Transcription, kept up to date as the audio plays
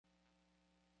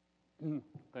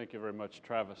Thank you very much,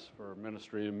 Travis, for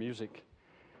ministry and music.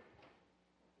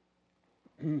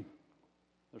 There's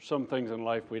some things in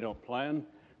life we don't plan.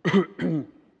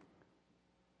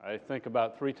 I think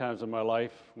about 3 times in my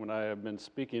life when I have been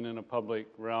speaking in a public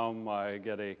realm, I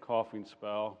get a coughing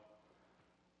spell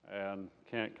and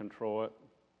can't control it.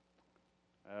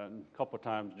 And a couple of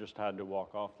times just had to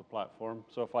walk off the platform.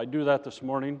 So if I do that this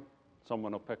morning,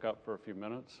 someone will pick up for a few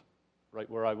minutes, right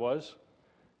where I was,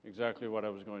 exactly what I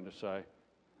was going to say,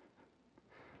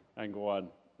 and go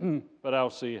on. But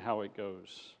I'll see how it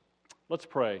goes. Let's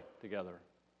pray together.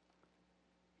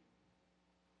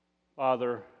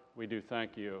 Father, we do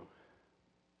thank you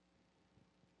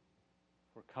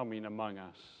for coming among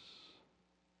us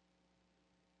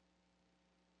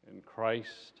in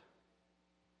Christ.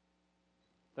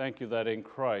 Thank you that in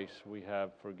Christ we have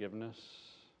forgiveness.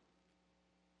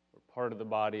 We're part of the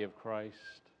body of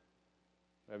Christ.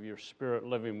 We have your Spirit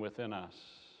living within us.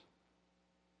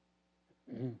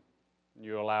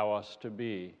 You allow us to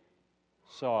be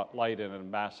salt, light, and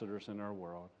ambassadors in our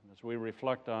world. As we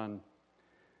reflect on,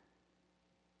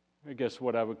 I guess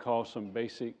what I would call some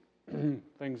basic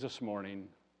things this morning,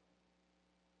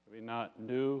 maybe not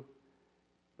new,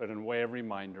 but in way of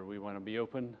reminder, we want to be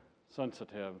open,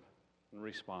 sensitive, and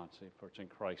responsive. For it's in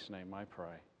Christ's name I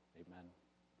pray.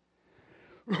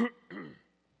 Amen.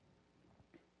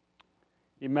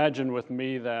 Imagine with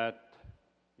me that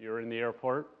you're in the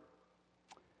airport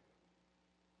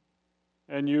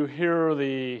and you hear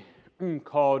the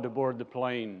call to board the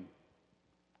plane.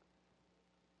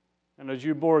 And as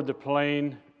you board the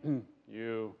plane,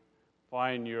 you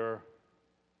find your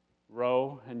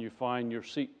row and you find your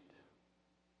seat.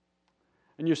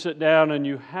 And you sit down and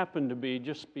you happen to be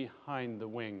just behind the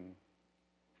wing.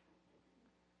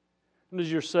 And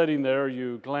as you're sitting there,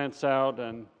 you glance out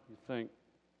and you think,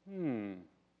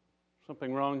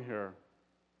 something wrong here.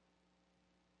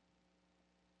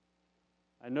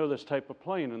 I know this type of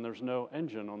plane and there's no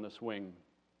engine on this wing.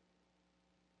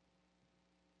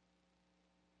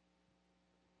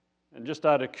 And just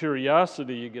out of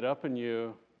curiosity, you get up and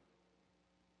you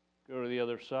go to the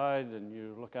other side and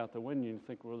you look out the window and you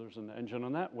think, well, there's an engine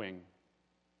on that wing.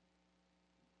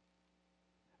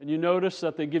 And you notice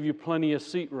that they give you plenty of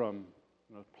seat room,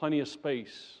 plenty of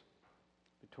space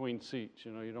between seats.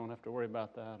 You don't have to worry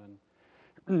about that. And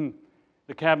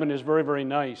the cabin is very, very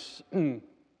nice. And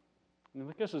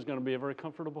I guess it's going to be a very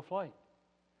comfortable flight.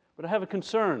 But I have a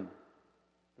concern.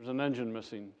 There's an engine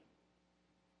missing.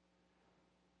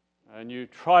 And you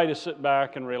try to sit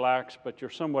back and relax, but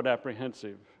you're somewhat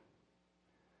apprehensive.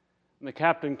 And the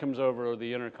captain comes over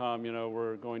the intercom,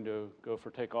 we're going to go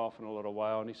for takeoff in a little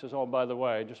while. And he says, oh, by the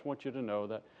way, I just want you to know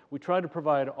that we try to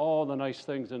provide all the nice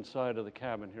things inside of the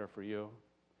cabin here for you.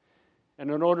 And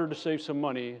in order to save some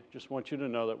money, just want you to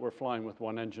know that we're flying with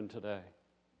one engine today.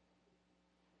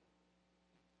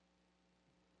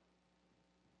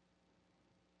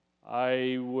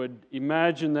 I would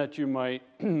imagine that you might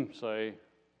say,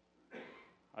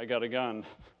 I got a gun,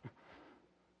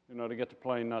 to get the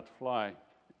plane not to fly.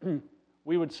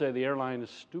 We would say the airline is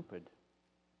stupid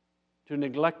to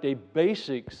neglect a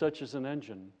basic such as an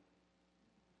engine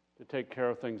to take care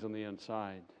of things on the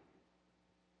inside.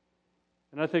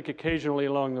 And I think occasionally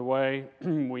along the way,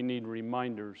 we need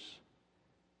reminders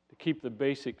to keep the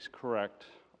basics correct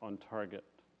on target.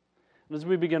 And as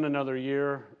we begin another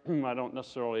year, I don't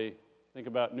necessarily think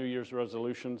about New Year's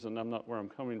resolutions, and I'm not where I'm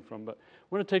coming from, but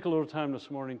we're going to take a little time this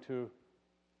morning to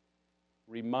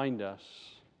remind us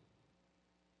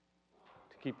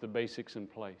to keep the basics in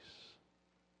place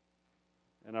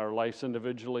in our lives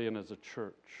individually and as a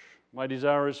church. My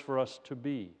desire is for us to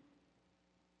be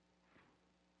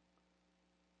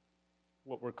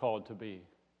what we're called to be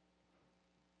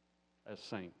as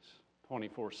saints,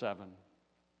 24/7.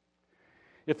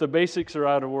 If the basics are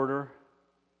out of order,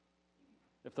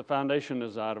 if the foundation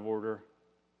is out of order,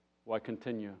 why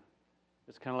continue?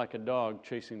 It's kind of like a dog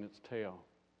chasing its tail.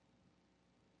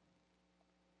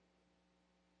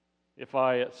 If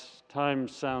I at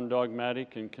times sound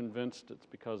dogmatic and convinced, it's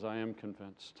because I am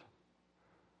convinced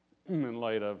in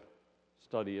light of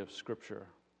study of Scripture.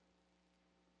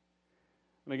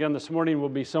 And again, this morning will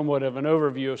be somewhat of an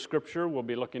overview of Scripture. We'll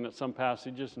be looking at some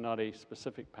passages, not a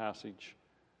specific passage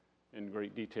in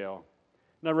great detail.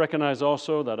 And I recognize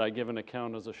also that I give an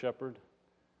account as a shepherd,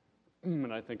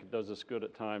 and I think it does us good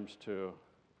at times to,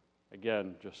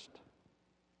 again, just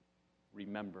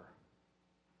remember.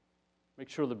 Make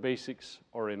sure the basics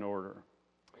are in order.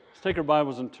 Let's take our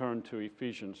Bibles and turn to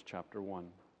Ephesians chapter 1.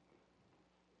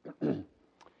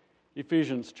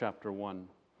 Ephesians chapter 1.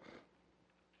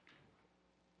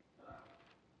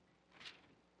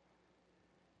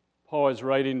 Paul is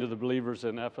writing to the believers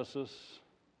in Ephesus.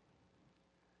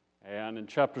 And in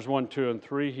chapters 1, 2, and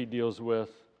 3, he deals with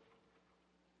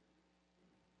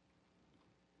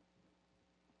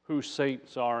who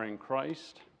saints are in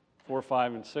Christ. 4,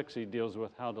 5, and 6, he deals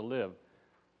with how to live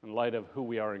in light of who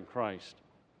we are in Christ.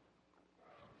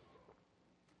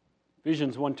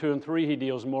 Ephesians 1, 2, and 3, he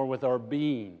deals more with our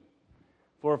being.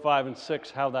 4, 5, and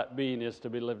 6, how that being is to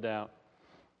be lived out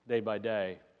day by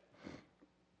day.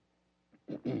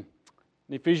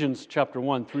 In Ephesians chapter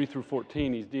 1, 3 through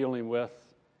 14, he's dealing with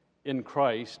in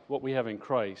Christ, what we have in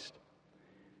Christ.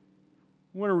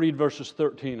 I want to read verses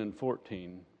 13 and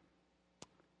 14.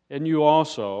 And you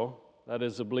also, that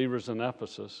is the believers in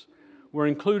Ephesus, were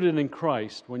included in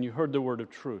Christ when you heard the word of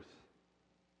truth,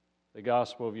 the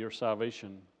gospel of your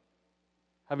salvation.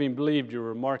 Having believed, you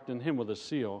were marked in him with a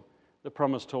seal, the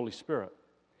promised Holy Spirit,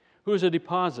 who is a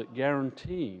deposit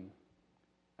guaranteeing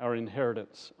our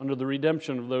inheritance under the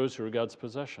redemption of those who are God's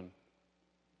possession,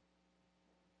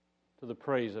 to the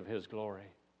praise of his glory.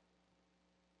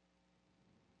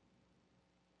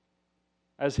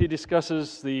 As he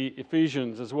discusses the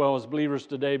Ephesians as well as believers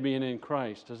today being in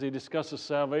Christ, as he discusses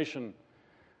salvation,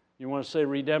 you want to say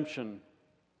redemption,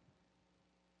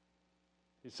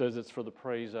 he says it's for the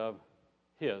praise of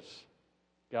his,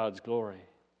 God's glory.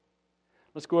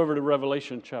 Let's go over to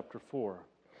Revelation chapter 4.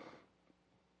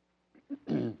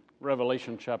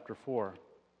 Revelation chapter 4.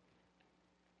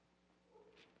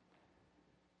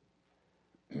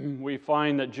 We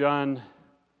find that John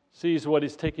sees what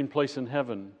is taking place in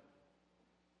heaven.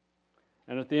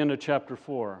 And at the end of chapter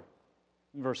 4,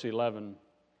 verse 11,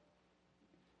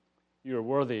 you are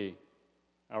worthy,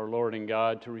 our Lord and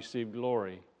God, to receive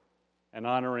glory and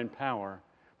honor and power.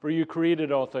 For you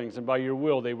created all things, and by your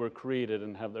will they were created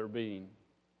and have their being.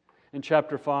 In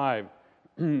chapter 5,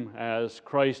 as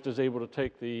Christ is able to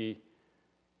take the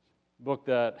book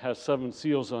that has 7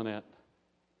 seals on it,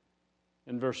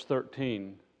 in verse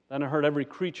 13, then I heard every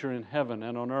creature in heaven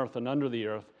and on earth and under the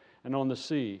earth and on the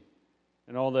sea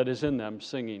and all that is in them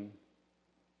singing,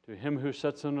 to him who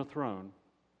sits on the throne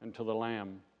and to the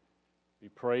Lamb be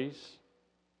praise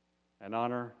and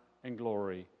honor and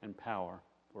glory and power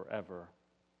forever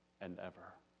and ever.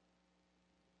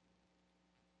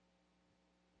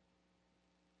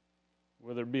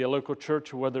 Whether it be a local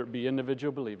church or whether it be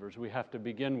individual believers, we have to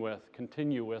begin with,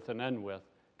 continue with, and end with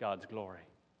God's glory.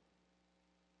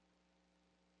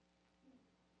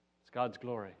 It's God's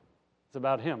glory. It's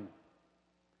about him.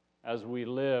 As we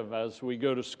live, as we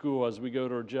go to school, as we go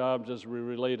to our jobs, as we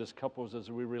relate as couples,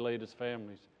 as we relate as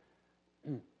families,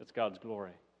 it's God's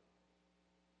glory.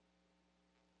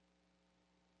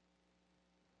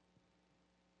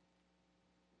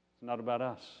 It's not about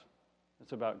us.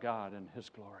 It's about God and his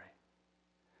glory.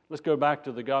 Let's go back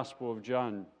to the Gospel of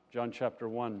John, John chapter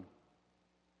 1.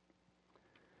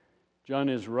 John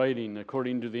is writing,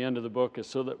 according to the end of the book, is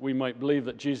so that we might believe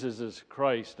that Jesus is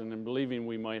Christ, and in believing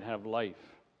we might have life.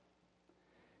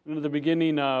 And at the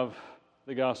beginning of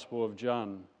the Gospel of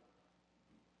John,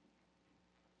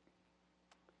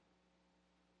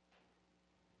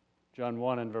 John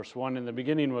 1 and verse 1, in the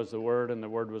beginning was the Word, and the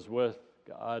Word was with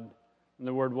God, and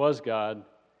the Word was God.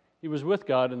 He was with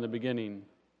God in the beginning.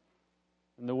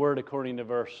 And the Word, according to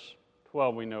verse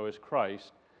 12, we know is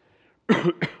Christ,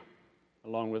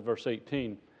 along with verse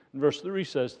 18. And verse 3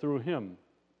 says, through him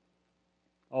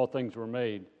all things were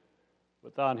made.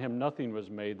 Without him nothing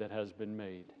was made that has been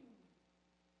made.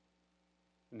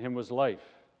 In him was life.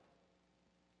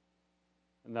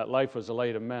 And that life was the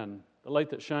light of men, the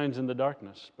light that shines in the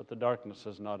darkness, but the darkness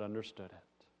has not understood it.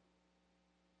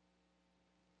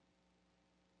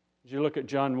 As you look at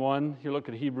John 1, you look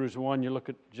at Hebrews 1, you look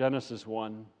at Genesis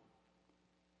 1,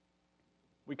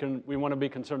 we want to be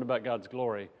concerned about God's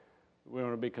glory. We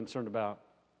want to be concerned about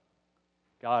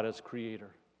God as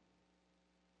creator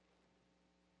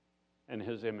and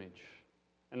his image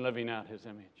and living out his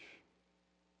image.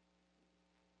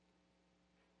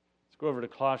 Let's go over to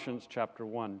Colossians chapter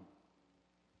 1.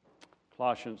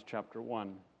 Colossians chapter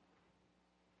 1.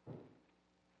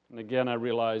 And again, I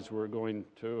realize we're going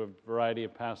to a variety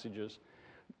of passages.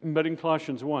 But in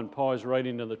Colossians 1, Paul is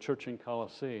writing to the church in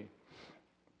Colossae.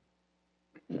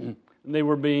 And they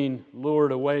were being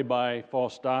lured away by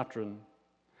false doctrine.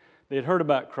 They had heard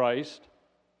about Christ.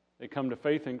 They come to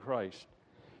faith in Christ.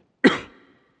 But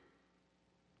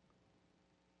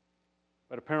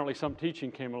apparently some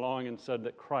teaching came along and said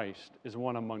that Christ is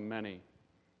one among many.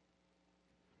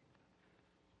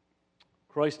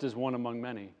 Christ is one among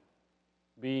many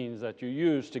beings that you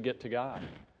use to get to God.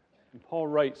 And Paul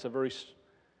writes a very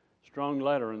strong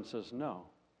letter and says, no,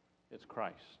 it's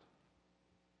Christ.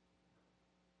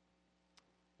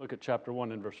 Look at chapter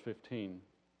 1 and verse 15.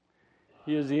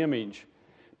 He is the image,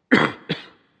 the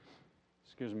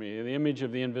image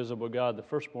of the invisible God, the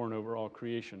firstborn over all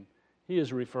creation. He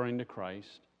is referring to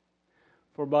Christ.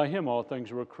 For by him all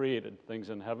things were created, things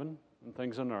in heaven and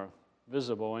things on earth,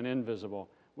 visible and invisible,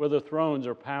 whether thrones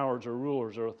or powers or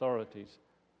rulers or authorities.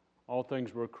 All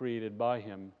things were created by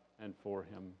him and for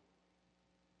him.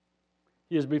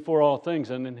 He is before all things,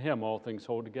 and in him all things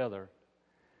hold together.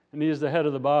 And he is the head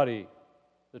of the body,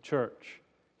 the church.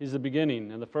 He's the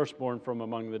beginning and the firstborn from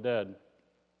among the dead,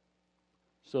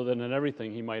 so that in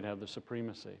everything he might have the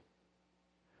supremacy.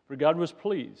 For God was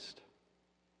pleased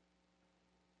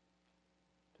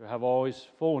to have all his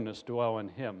fullness dwell in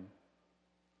him,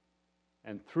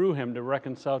 and through him to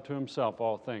reconcile to himself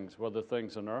all things, whether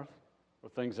things on earth or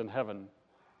things in heaven,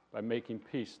 by making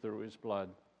peace through his blood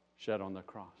shed on the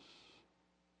cross.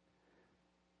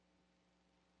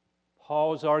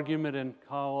 Paul's argument in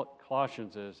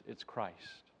Colossians is, it's Christ.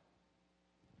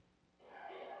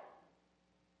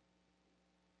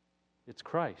 It's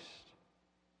Christ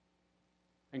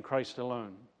and Christ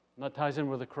alone. And that ties in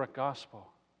with the correct gospel.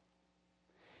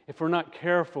 If we're not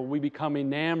careful, we become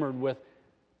enamored with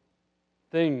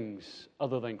things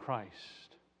other than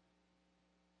Christ.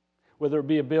 Whether it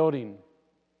be a building,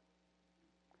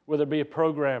 whether it be a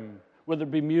program, whether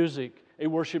it be music, a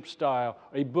worship style,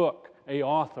 a book, an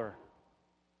author.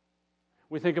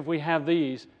 We think if we have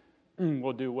these,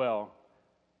 we'll do well.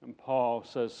 And Paul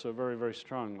says so very, very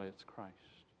strongly, it's Christ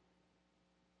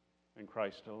and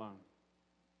Christ alone.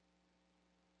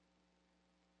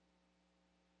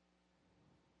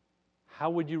 How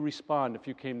would you respond if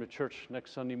you came to church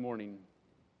next Sunday morning?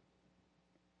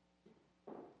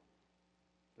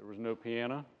 There was no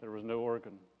piano, there was no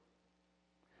organ,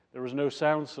 there was no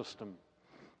sound system.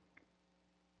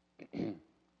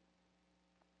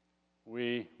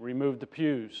 We removed the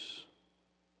pews,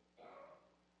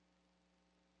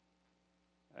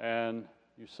 and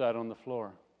you sat on the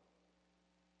floor.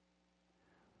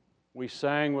 We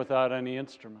sang without any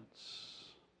instruments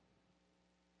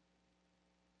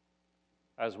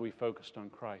as we focused on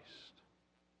Christ.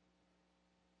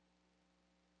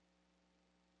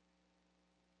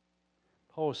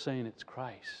 Paul is saying it's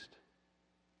Christ.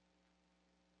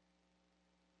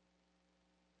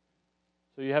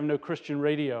 So you have no Christian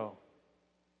radio.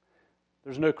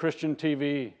 There's no Christian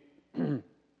TV. You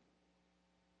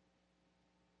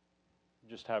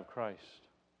just have Christ.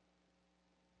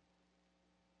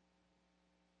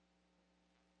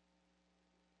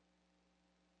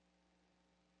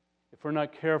 If we're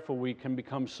not careful, we can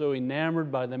become so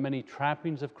enamored by the many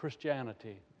trappings of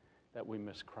Christianity that we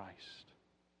miss Christ.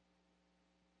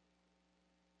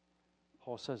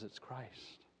 Paul says it's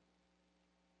Christ.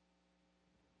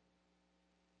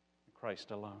 Christ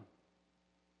alone.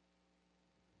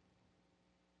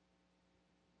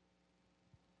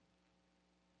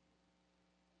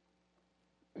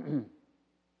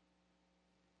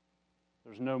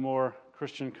 There's no more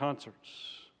Christian concerts.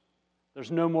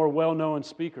 There's no more well-known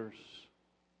speakers.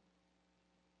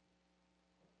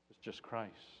 It's just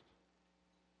Christ.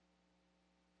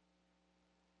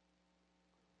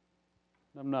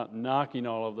 I'm not knocking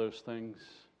all of those things,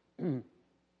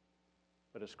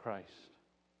 but it's Christ.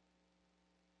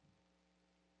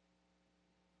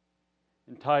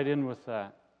 And tied in with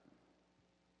that,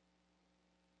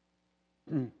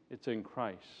 it's in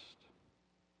Christ.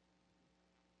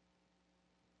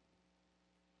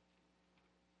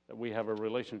 That we have a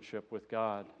relationship with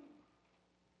God,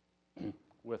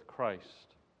 with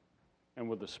Christ, and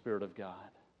with the Spirit of God.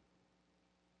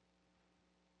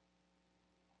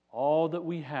 All that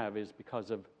we have is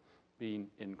because of being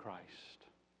in Christ.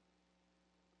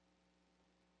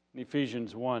 In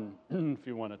Ephesians 1, if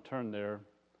you want to turn there,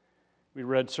 we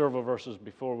read several verses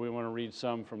before. We want to read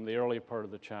some from the early part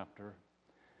of the chapter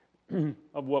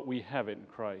of what we have in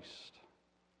Christ.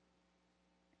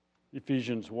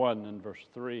 Ephesians 1 and verse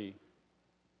 3.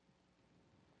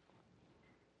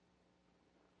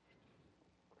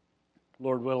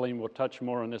 Lord willing, we'll touch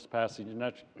more on this passage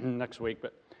next week,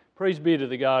 but praise be to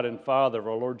the God and Father of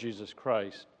our Lord Jesus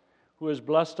Christ, who has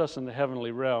blessed us in the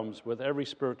heavenly realms with every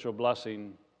spiritual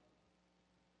blessing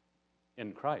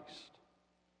in Christ.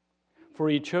 For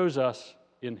he chose us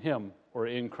in him, or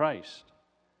in Christ,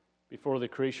 before the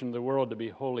creation of the world to be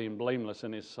holy and blameless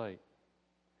in his sight.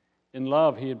 In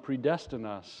love, he had predestined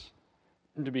us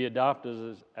to be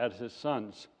adopted as his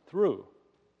sons through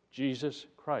Jesus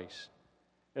Christ,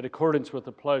 in accordance with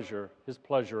his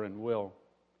pleasure and will,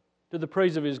 to the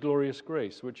praise of his glorious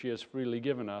grace, which he has freely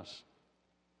given us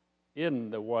in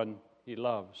the one he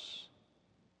loves.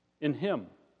 In him,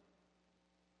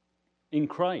 in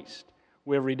Christ,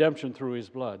 We have redemption through His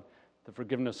blood, the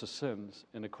forgiveness of sins,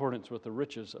 in accordance with the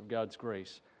riches of God's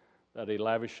grace that He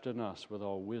lavished in us with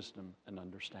all wisdom and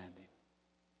understanding.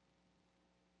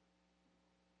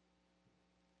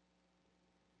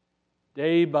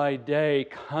 Day by day,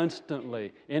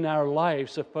 constantly, in our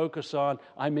lives, to focus on,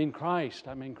 I'm in Christ,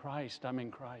 I'm in Christ, I'm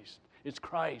in Christ. It's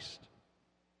Christ.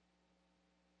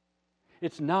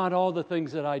 It's not all the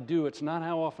things that I do. It's not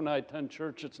how often I attend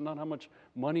church. It's not how much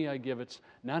money I give. It's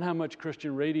not how much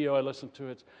Christian radio I listen to.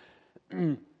 It's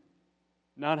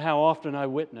not how often I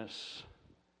witness.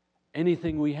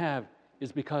 Anything we have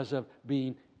is because of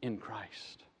being in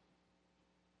Christ.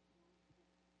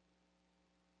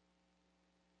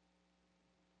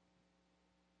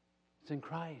 It's in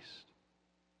Christ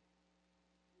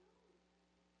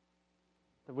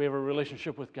that we have a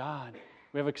relationship with God.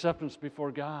 We have acceptance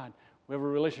before God. We have a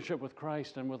relationship with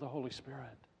Christ and with the Holy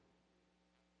Spirit.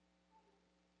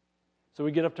 So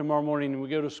we get up tomorrow morning and we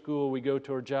go to school, we go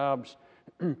to our jobs,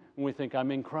 and we think,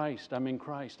 I'm in Christ, I'm in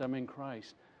Christ, I'm in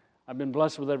Christ. I've been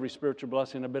blessed with every spiritual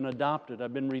blessing. I've been adopted,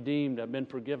 I've been redeemed, I've been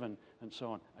forgiven, and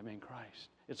so on. I'm in Christ.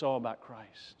 It's all about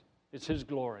Christ. It's His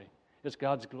glory. It's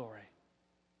God's glory.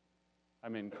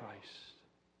 I'm in Christ.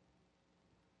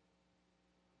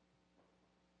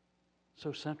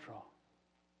 So central.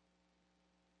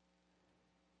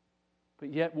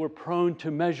 But yet we're prone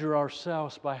to measure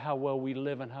ourselves by how well we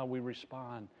live and how we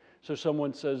respond. So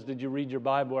someone says, did you read your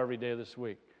Bible every day this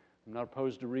week? I'm not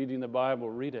opposed to reading the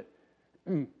Bible, read it.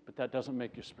 But that doesn't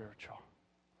make you spiritual.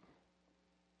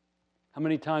 How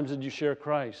many times did you share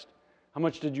Christ? How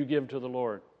much did you give to the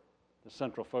Lord? The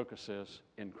central focus is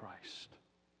in Christ.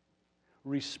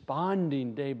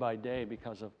 Responding day by day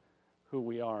because of who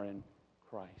we are in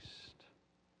Christ.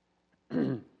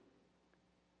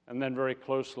 And then very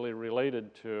closely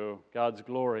related to God's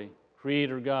glory,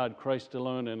 Creator God, Christ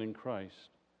alone and in Christ,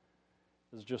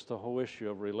 is just the whole issue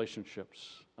of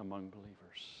relationships among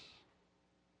believers.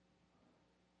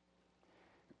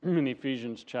 In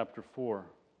Ephesians chapter 4,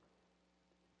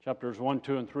 chapters 1,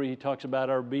 2, and 3, he talks about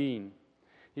our being.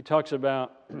 He talks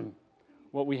about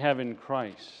what we have in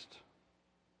Christ.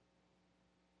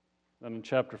 Then in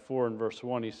chapter 4 and verse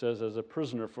 1, he says, as a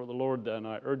prisoner for the Lord, then,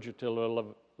 I urge you to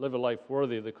live a life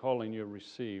worthy of the calling you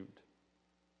received.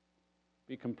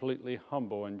 Be completely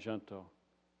humble and gentle.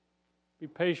 Be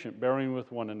patient, bearing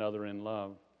with one another in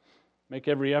love. Make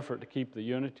every effort to keep the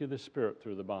unity of the Spirit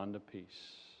through the bond of peace.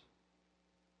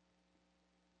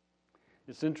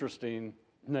 It's interesting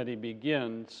that he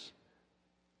begins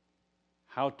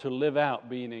how to live out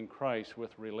being in Christ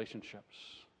with relationships.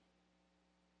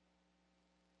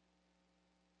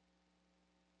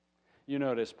 You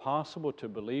know, it is possible to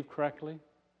believe correctly.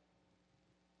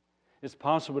 It's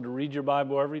possible to read your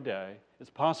Bible every day. It's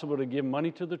possible to give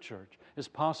money to the church. It's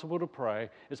possible to pray.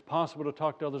 It's possible to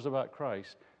talk to others about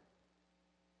Christ,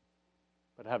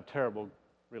 but have terrible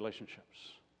relationships.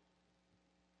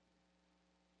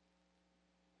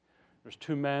 There's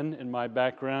two men in my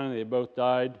background. They both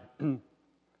died, no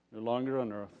longer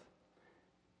on earth,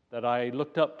 that I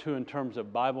looked up to in terms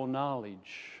of Bible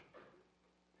knowledge,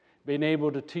 being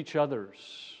able to teach others.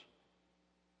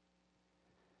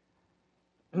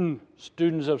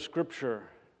 Students of Scripture,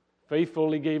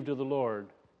 faithfully gave to the Lord.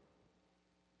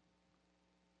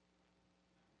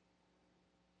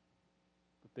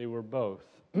 But they were both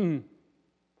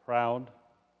proud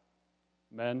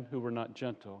men who were not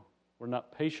gentle, were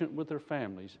not patient with their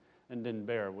families, and didn't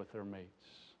bear with their mates.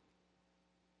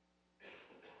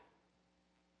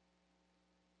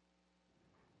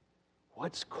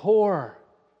 What's core?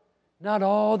 Not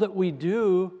all that we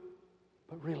do,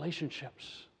 but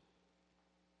relationships.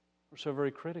 We're so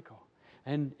very critical.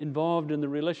 And involved in the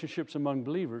relationships among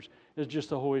believers is just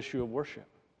the whole issue of worship.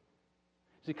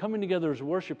 See, coming together as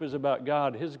worship is about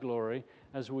God, His glory,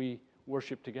 as we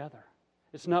worship together.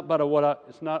 It's not about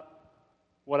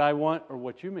what I want or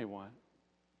what you may want,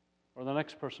 or the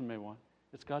next person may want.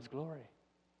 It's God's glory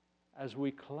as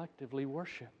we collectively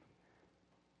worship.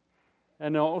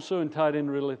 And also tied in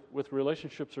with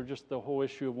relationships are just the whole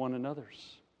issue of one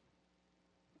another's.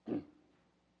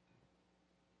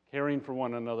 Caring for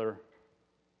one another,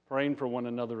 praying for one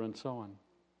another, and so on.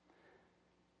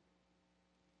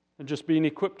 And just being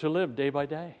equipped to live day by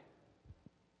day.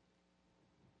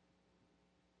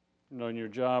 You know, in your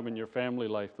job, in your family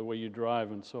life, the way you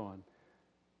drive, and so on.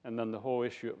 And then the whole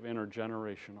issue of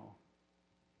intergenerational.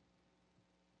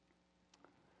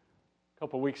 A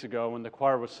couple of weeks ago, when the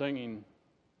choir was singing,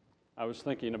 I was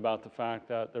thinking about the fact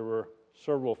that there were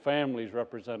several families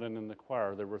represented in the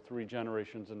choir. There were 3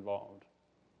 generations involved.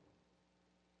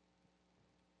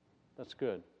 That's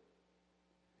good.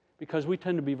 Because we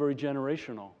tend to be very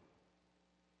generational.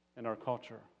 in our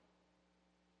culture.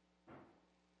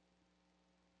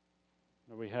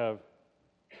 We have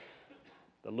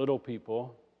the little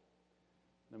people,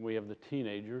 then we have the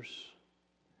teenagers,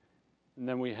 and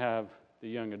then we have the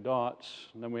young adults,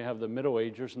 and then we have the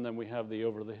middle-agers, and then we have the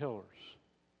over-the-hillers.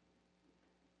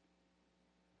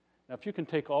 Now, if you can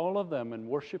take all of them and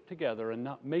worship together and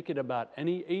not make it about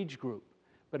any age group,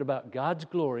 but about God's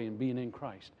glory and being in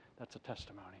Christ, that's a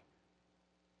testimony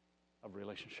of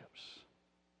relationships.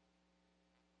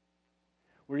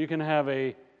 Where you can have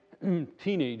a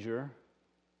teenager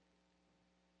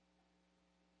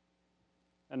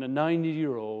and a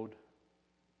 90-year-old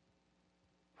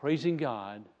praising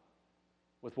God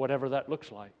with whatever that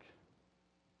looks like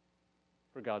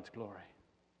for God's glory.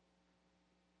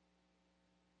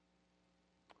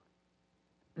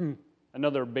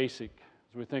 Another basic,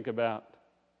 as we think about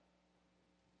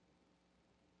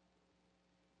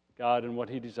God and what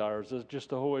He desires, is just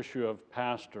the whole issue of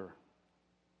pastor,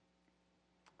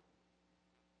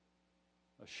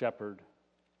 a shepherd.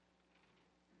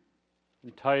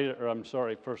 In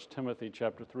 1 Timothy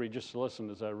chapter 3, just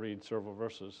listen as I read several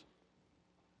verses.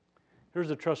 Here's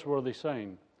a trustworthy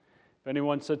saying: if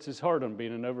anyone sets his heart on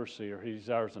being an overseer, he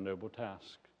desires a noble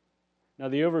task. Now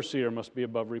the overseer must be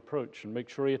above reproach and make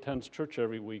sure he attends church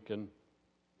every week. And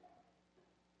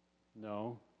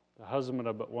no, the husband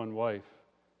of but one wife,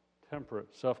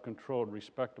 temperate, self-controlled,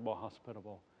 respectable,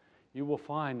 hospitable. You will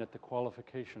find that the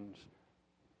qualifications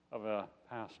of a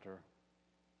pastor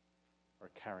are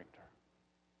character.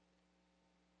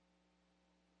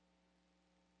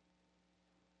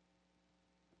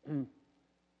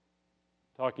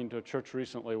 Talking to a church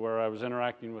recently where I was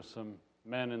interacting with some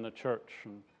men in the church,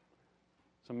 and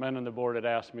some men on the board had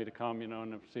asked me to come,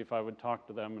 and see if I would talk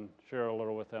to them and share a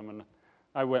little with them, and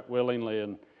I went willingly,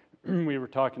 and we were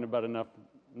talking about a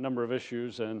number of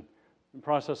issues, and in the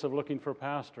process of looking for a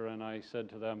pastor, and I said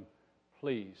to them,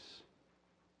 please,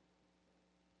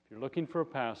 if you're looking for a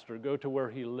pastor, go to where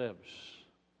he lives.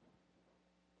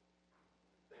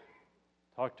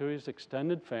 Talk to his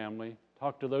extended family,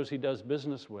 talk to those he does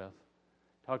business with,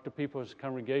 talk to people in his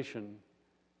congregation,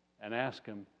 and ask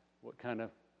him what kind of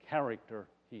character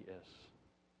he is.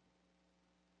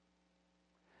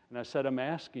 And I said, I'm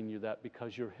asking you that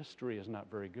because your history is not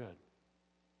very good.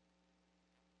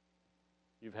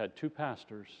 You've had 2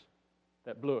 pastors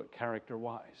that blew it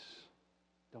character-wise.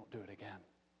 Don't do it again.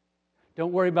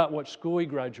 Don't worry about what school he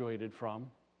graduated from.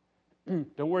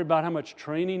 Don't worry about how much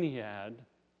training he had.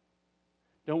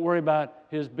 Don't worry about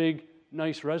his big,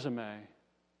 nice resume.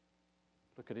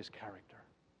 Look at his character.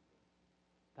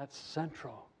 That's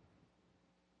central.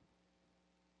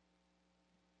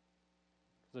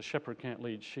 The shepherd can't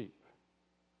lead sheep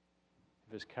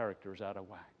if his character is out of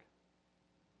whack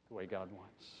the way God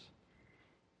wants.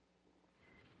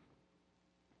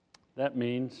 That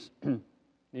means he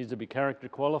needs to be character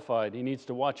qualified. He needs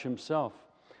to watch himself.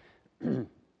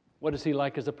 What is he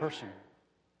like as a person?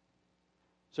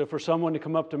 So for someone to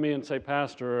come up to me and say,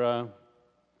 Pastor,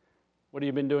 what have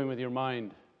you been doing with your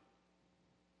mind?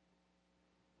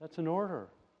 That's an order.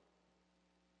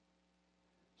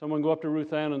 Someone go up to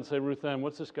Ruth Ann and say, Ruth Ann,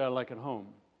 what's this guy like at home?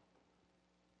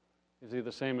 Is he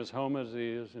the same as home as he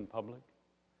is in public?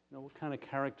 What kind of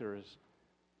character is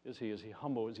he? Is he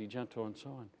humble? Is he gentle? And so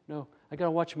on. No, I got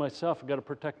to watch myself. I got to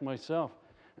protect myself.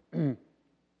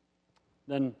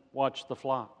 Then watch the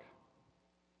flock.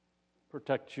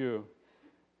 Protect you.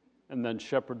 And then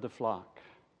shepherd the flock.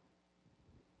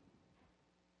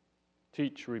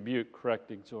 Teach, rebuke, correct,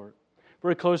 exhort.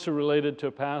 Very closely related to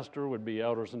a pastor would be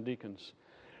elders and deacons.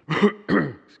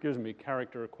 Excuse me,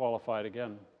 character qualified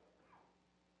again.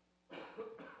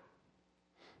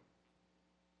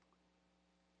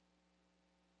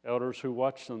 Elders who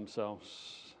watch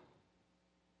themselves.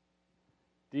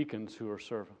 Deacons who are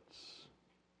servants.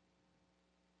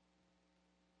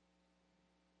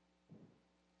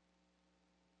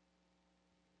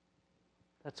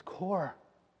 That's core.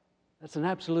 That's an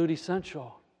absolute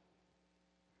essential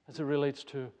as it relates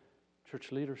to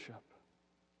church leadership.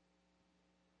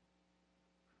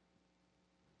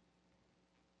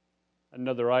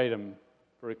 Another item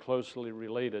very closely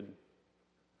related,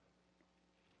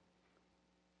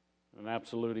 an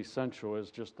absolute essential, is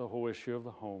just the whole issue of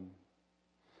the home.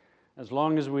 As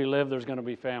long as we live, there's going to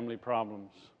be family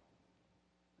problems.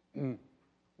 We'll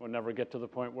never get to the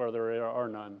point where there are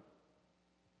none.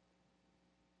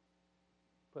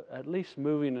 But at least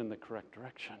moving in the correct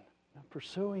direction, and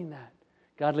pursuing that.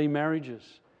 Godly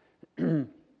marriages. Moving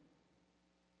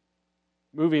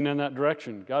in that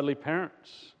direction. Godly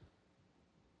parents.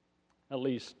 At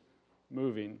least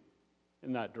moving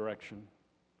in that direction.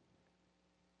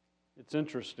 It's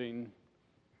interesting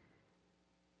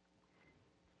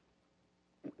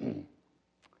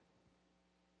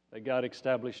that God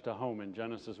established a home in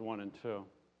Genesis 1 and 2.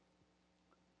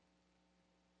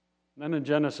 Then in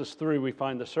Genesis 3, we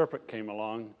find the serpent came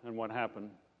along, and what happened?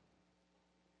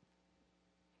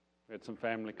 We had some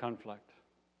family conflict.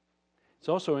 It's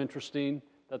also interesting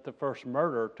that the first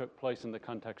murder took place in the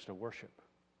context of worship.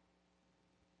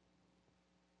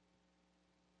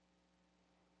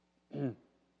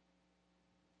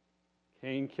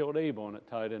 Cain killed Abel, and it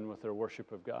tied in with their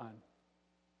worship of God.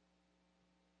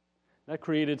 That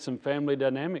created some family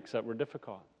dynamics that were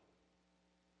difficult.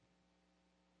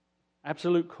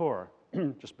 Absolute core,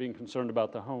 just being concerned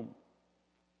about the home.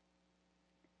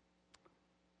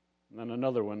 And then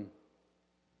another one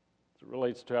that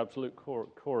relates to absolute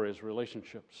core is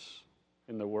relationships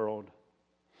in the world.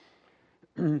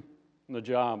 The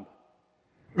job.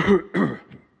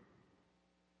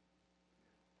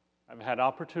 I've had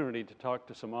opportunity to talk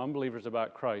to some unbelievers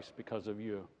about Christ because of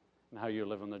you and how you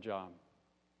live on the job.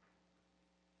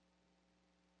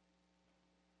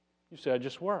 You say, I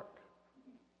just work.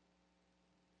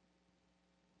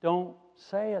 Don't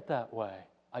say it that way.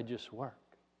 I just work.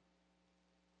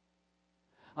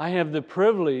 I have the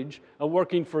privilege of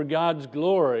working for God's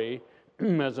glory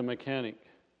as a mechanic,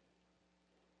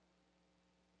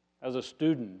 as a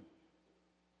student,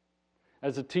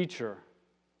 as a teacher,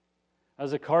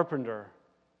 as a carpenter,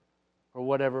 or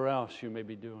whatever else you may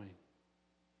be doing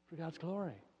for God's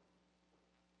glory.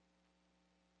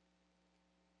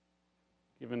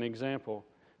 Give an example.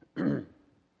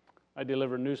 I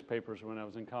delivered newspapers when I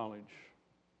was in college.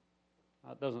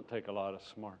 That doesn't take a lot of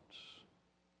smarts.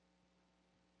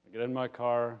 I get in my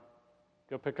car,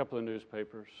 go pick up the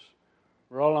newspapers,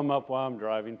 roll them up while I'm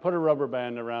driving, put a rubber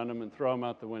band around them, and throw them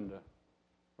out the window.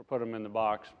 Or put them in the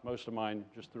box. Most of mine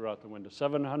just threw out the window.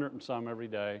 700 and some every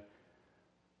day.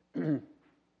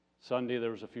 Sunday,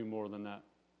 there was a few more than that.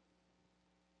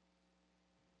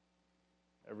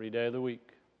 Every day of the week.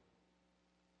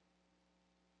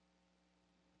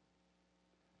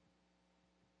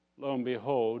 Lo and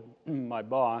behold, my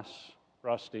boss,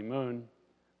 Rusty Moon,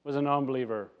 was an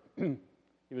unbeliever.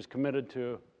 He was committed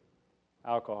to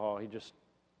alcohol. He just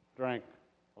drank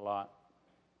a lot.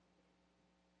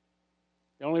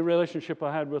 The only relationship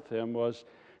I had with him was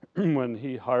when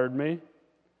he hired me,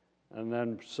 and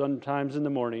then sometimes in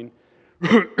the morning,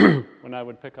 when I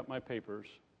would pick up my papers,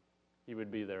 he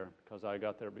would be there because I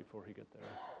got there before he got there.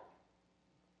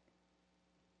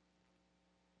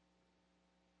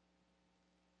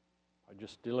 I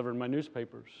just delivered my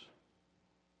newspapers.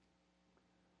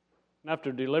 And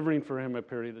after delivering for him a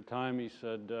period of time, he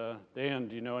said, Dan,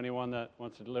 do you know anyone that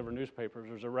wants to deliver newspapers?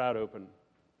 There's a route open.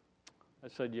 I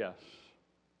said, yes.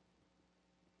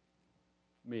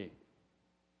 Me.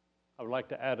 I would like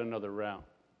to add another route.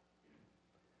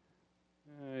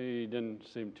 He didn't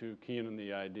seem too keen on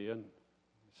the idea.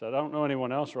 He said, I don't know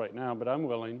anyone else right now, but I'm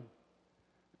willing.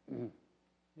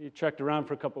 He checked around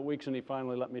for a couple of weeks, and he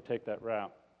finally let me take that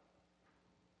route.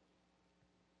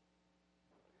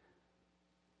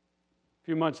 A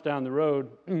few months down the road,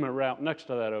 a route next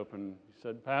to that opened. He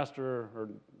said, Pastor, or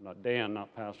not Dan,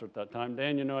 not Pastor at that time,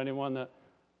 Dan, you know anyone that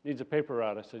needs a paper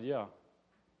route? I said, yeah,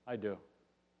 I do.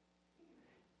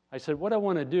 I said, what I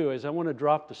want to do is I want to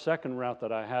drop the second route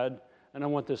that I had, and I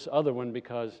want this other one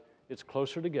because it's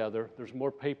closer together, there's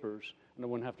more papers, and I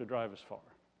wouldn't have to drive as far.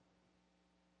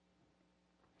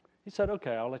 He said,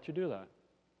 okay, I'll let you do that.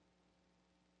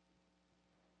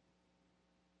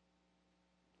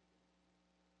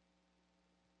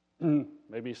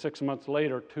 Maybe 6 months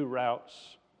later, 2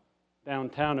 routes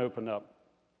downtown opened up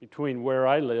between where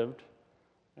I lived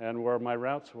and where my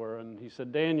routes were. And he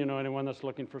said, Dan, you know anyone that's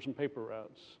looking for some paper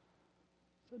routes?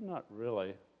 I said, not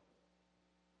really.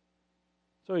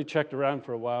 So he checked around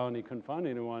for a while, and he couldn't find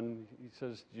anyone. He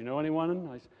says, do you know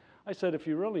anyone? I said, if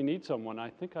you really need someone, I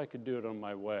think I could do it on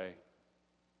my way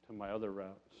to my other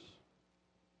routes.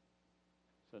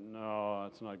 He said, no,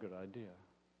 that's not a good idea.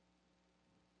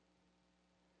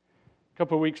 A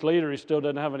couple of weeks later, he still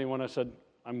didn't have anyone. I said,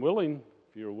 I'm willing,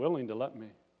 if you're willing to let me.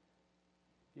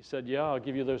 He said, yeah, I'll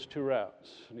give you those 2 routes.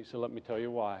 And he said, let me tell you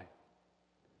why.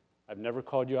 I've never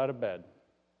called you out of bed,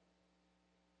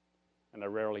 and I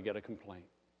rarely get a complaint.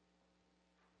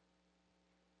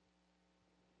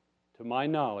 To my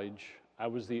knowledge, I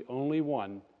was the only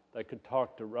one that could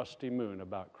talk to Rusty Moon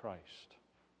about Christ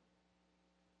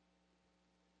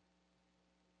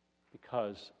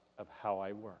because of how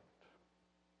I worked.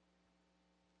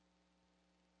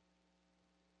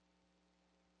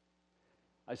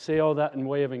 I say all that in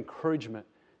way of encouragement.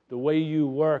 The way you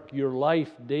work, your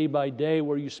life day by day,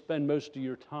 where you spend most of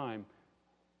your time,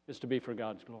 is to be for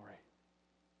God's glory.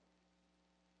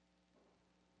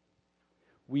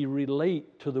 We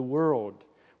relate to the world.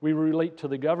 We relate to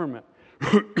the government,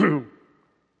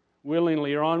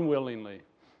 willingly or unwillingly.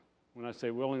 When I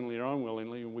say willingly or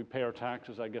unwillingly, we pay our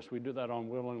taxes, I guess we do that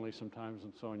unwillingly sometimes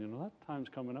and so on. You know, that time's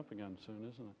coming up again soon,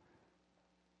 isn't it?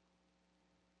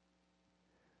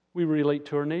 We relate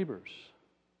to our neighbors.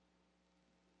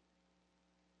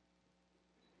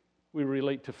 We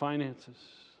relate to finances.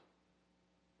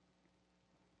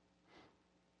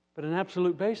 But an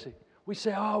absolute basic. We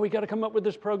say, oh, we got to come up with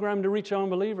this program to reach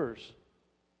unbelievers.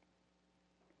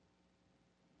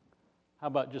 How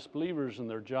about just believers in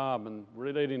their job and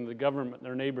relating to the government and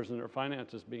their neighbors and their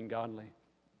finances being godly?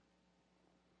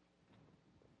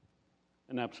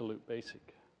 An absolute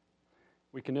basic.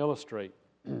 We can illustrate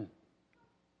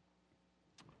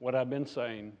what I've been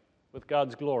saying with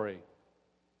God's glory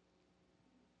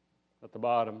at the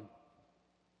bottom.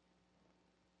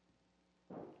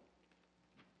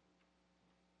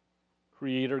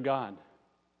 Creator God,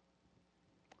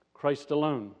 Christ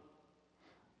alone,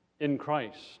 in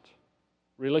Christ,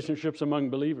 relationships among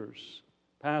believers,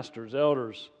 pastors,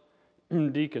 elders,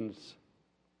 deacons,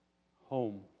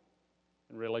 home,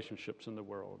 and relationships in the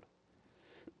world.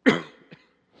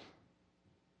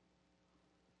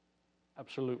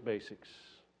 Absolute basics.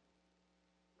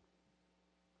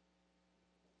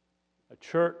 A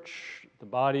church, the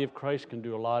body of Christ, can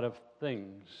do a lot of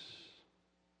things,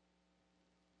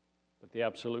 but the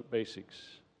absolute basics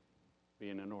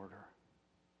being in order.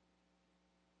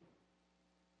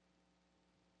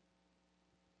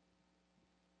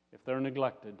 If they're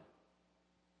neglected,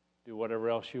 do whatever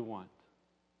else you want.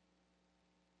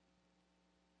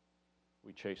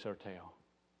 We chase our tail.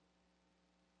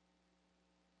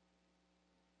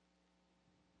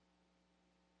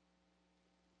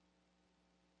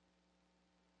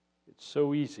 It's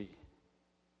so easy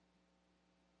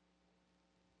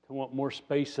to want more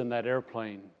space in that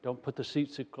airplane. Don't put the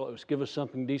seats too close. Give us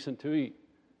something decent to eat.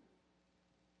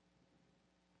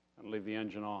 And leave the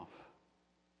engine off.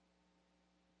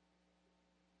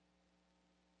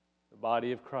 The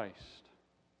body of Christ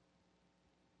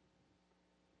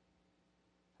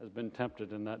has been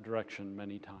tempted in that direction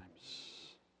many times.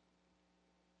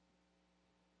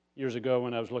 Years ago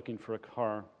when I was looking for a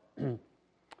car,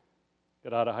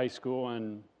 got out of high school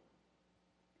and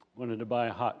wanted to buy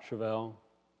a hot Chevelle.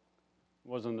 It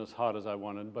wasn't as hot as I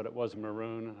wanted, but it was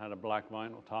maroon and had a black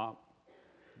vinyl top.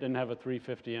 Didn't have a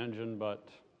 350 engine, but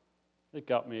it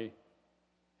got me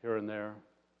here and there.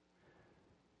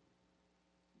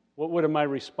 What would have my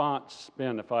response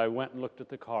been if I went and looked at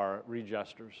the car at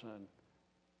Regesters and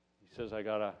he says, I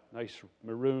got a nice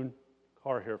maroon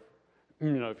car here,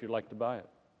 if you'd like to buy it.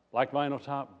 Black vinyl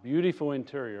top, beautiful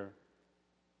interior.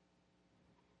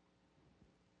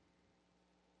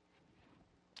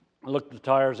 I looked at the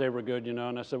tires, they were good,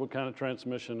 and I said, what kind of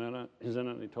transmission is in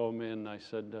it? And he told me, and I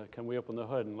said, can we open the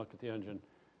hood and look at the engine?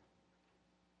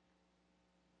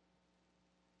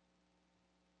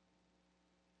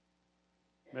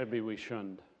 Maybe we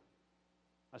shouldn't.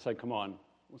 I said, come on,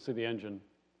 let's see the engine.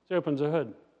 So he opens the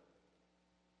hood.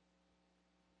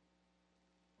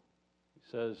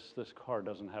 He says, this car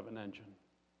doesn't have an engine.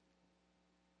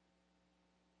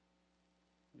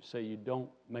 You say you don't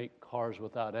make cars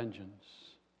without engines.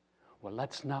 Well,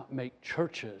 let's not make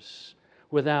churches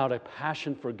without a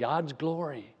passion for God's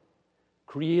glory.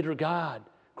 Creator God,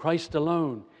 Christ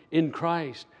alone, in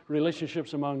Christ,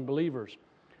 relationships among believers,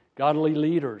 godly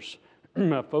leaders,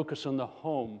 a focus on the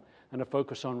home, and a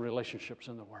focus on relationships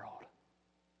in the world.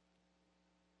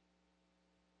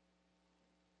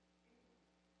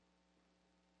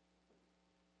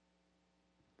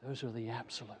 Those are the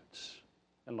absolutes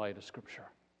in light of Scripture.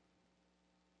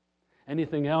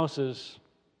 Anything else is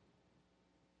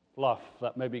fluff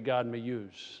that maybe God may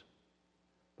use,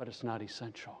 but it's not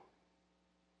essential.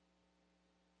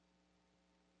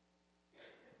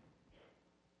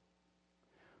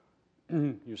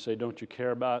 You say, don't you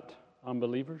care about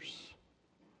unbelievers?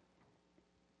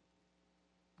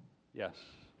 Yes.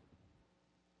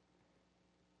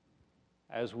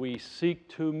 As we seek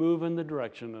to move in the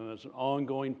direction, and as an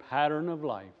ongoing pattern of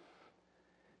life,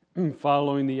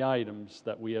 following the items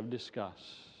that we have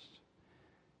discussed,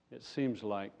 it seems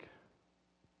like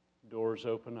doors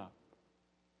open up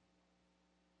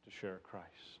to share Christ.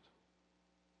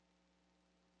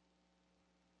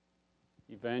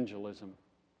 Evangelism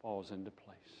falls into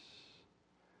place.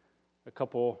 A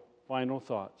couple final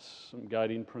thoughts, some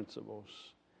guiding principles.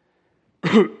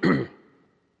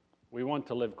 We want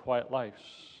to live quiet lives.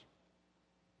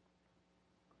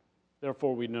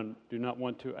 Therefore, we do not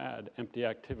want to add empty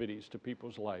activities to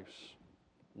people's lives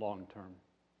long term.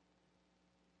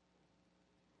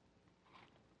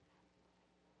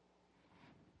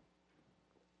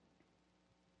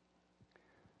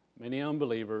 Many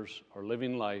unbelievers are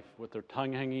living life with their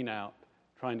tongue hanging out,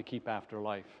 trying to keep after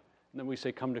life. And then we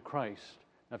say, come to Christ.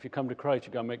 Now, if you come to Christ,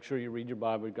 you've got to make sure you read your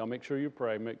Bible, you've got to make sure you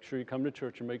pray, make sure you come to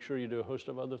church, and make sure you do a host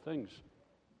of other things.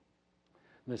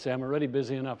 And they say, I'm already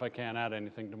busy enough, I can't add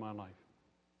anything to my life.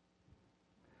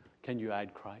 Can you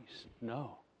add Christ?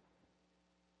 No.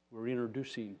 We're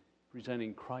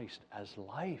presenting Christ as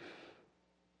life,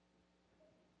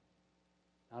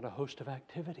 not a host of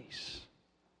activities.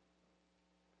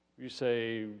 You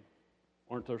say,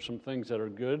 aren't there some things that are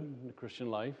good in the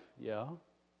Christian life? Yeah.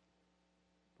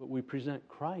 But we present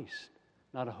Christ,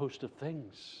 not a host of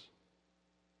things.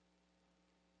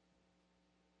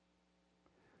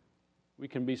 We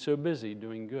can be so busy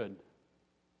doing good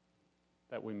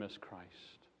that we miss Christ.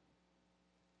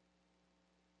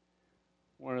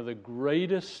 One of the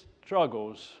greatest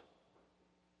struggles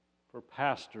for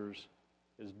pastors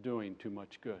is doing too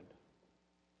much good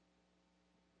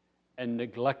and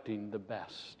neglecting the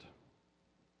best.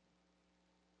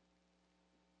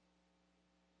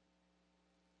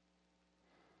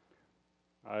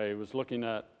 I was looking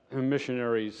at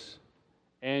missionaries'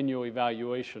 annual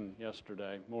evaluation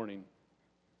yesterday morning.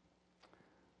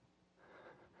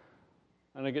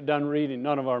 And I get done reading,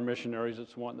 none of our missionaries,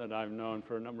 it's one that I've known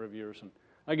for a number of years, and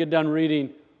I get done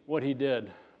reading what he did.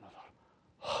 And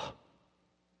I thought,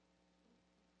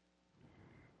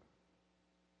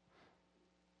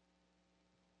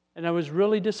 and I was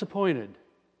really disappointed.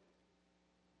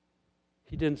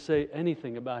 He didn't say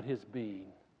anything about his being.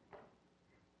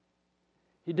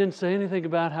 He didn't say anything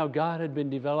about how God had been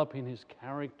developing his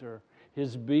character,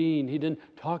 his being. He didn't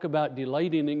talk about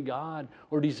delighting in God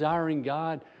or desiring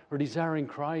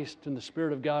Christ and the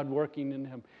Spirit of God working in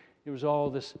him. It was all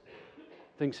this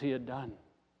things he had done.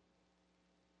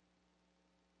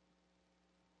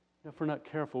 If we're not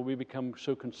careful, we become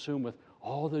so consumed with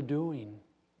all the doing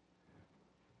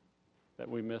that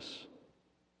we miss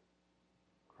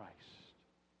Christ.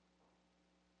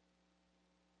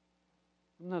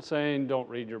 I'm not saying don't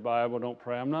read your Bible, don't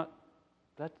pray.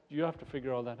 You have to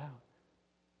figure all that out.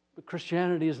 But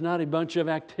Christianity is not a bunch of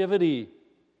activity.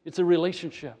 It's a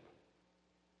relationship.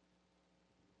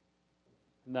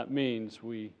 And that means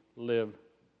we live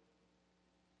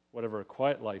whatever a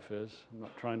quiet life is. I'm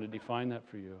not trying to define that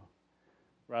for you.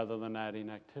 Rather than adding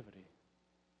activity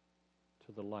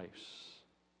to the lives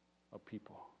of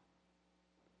people.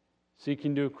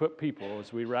 Seeking to equip people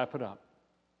as we wrap it up.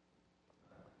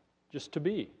 Just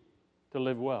to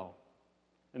live well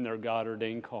in their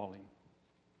God-ordained calling.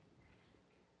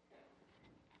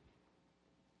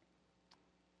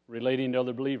 Relating to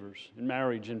other believers in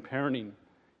marriage and parenting,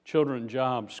 children,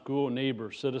 job, school,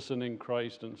 neighbor, citizen in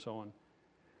Christ, and so on.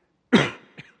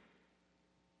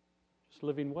 Just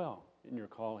living well in your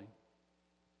calling.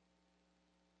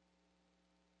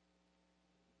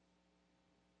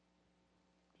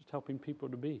 Just helping people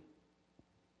to be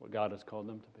what God has called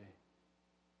them to be.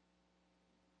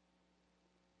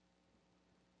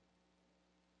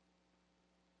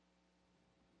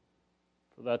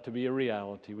 For that to be a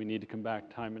reality, we need to come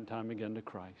back time and time again to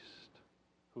Christ,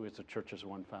 who is the church's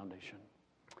one foundation.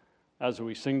 As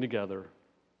we sing together,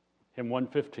 hymn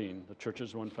 115, the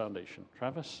church's one foundation.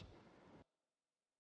 Travis?